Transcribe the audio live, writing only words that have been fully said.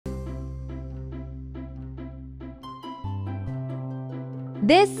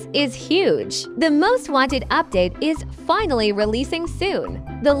This is huge! The Most Wanted update is finally releasing soon.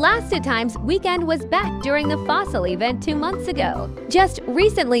 The last 2 times Weekend was back during the Fossil event 2 months ago. Just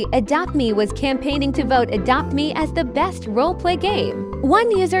recently, Adopt Me was campaigning to vote Adopt Me as the best roleplay game.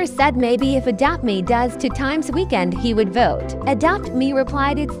 One user said maybe if Adopt Me does 2 times Weekend, he would vote. Adopt Me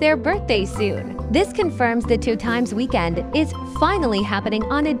replied it's their birthday soon. This confirms the 2 times Weekend is finally happening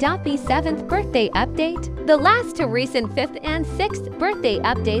on Adopt Me's 7th birthday update. The last 2 recent 5th and 6th birthday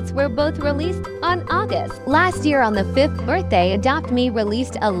updates were both released on August. Last year on the 5th birthday, Adopt Me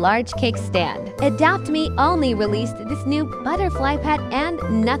released a large cake stand. Adopt Me only released this new butterfly pet and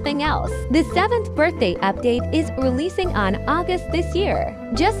nothing else. The 7th birthday update is releasing on August this year.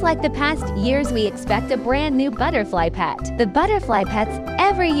 Just like the past years, we expect a brand new butterfly pet. The butterfly pets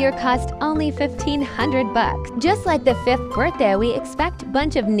every year cost only $1,500. Just like the 5th birthday, we expect a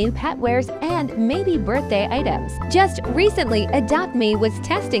bunch of new pet wares and maybe birthday items. Just recently, Adopt Me was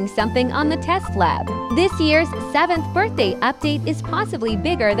testing something on the test lab. This year's 7th birthday update is possibly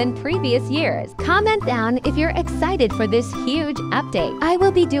bigger than previous years. Comment down if you're excited for this huge update. I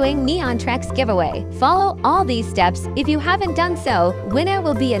will be doing NEON TREX giveaway. Follow all these steps. If you haven't done so, winner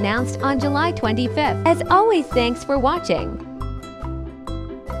will be announced on July 25th. As always, thanks for watching.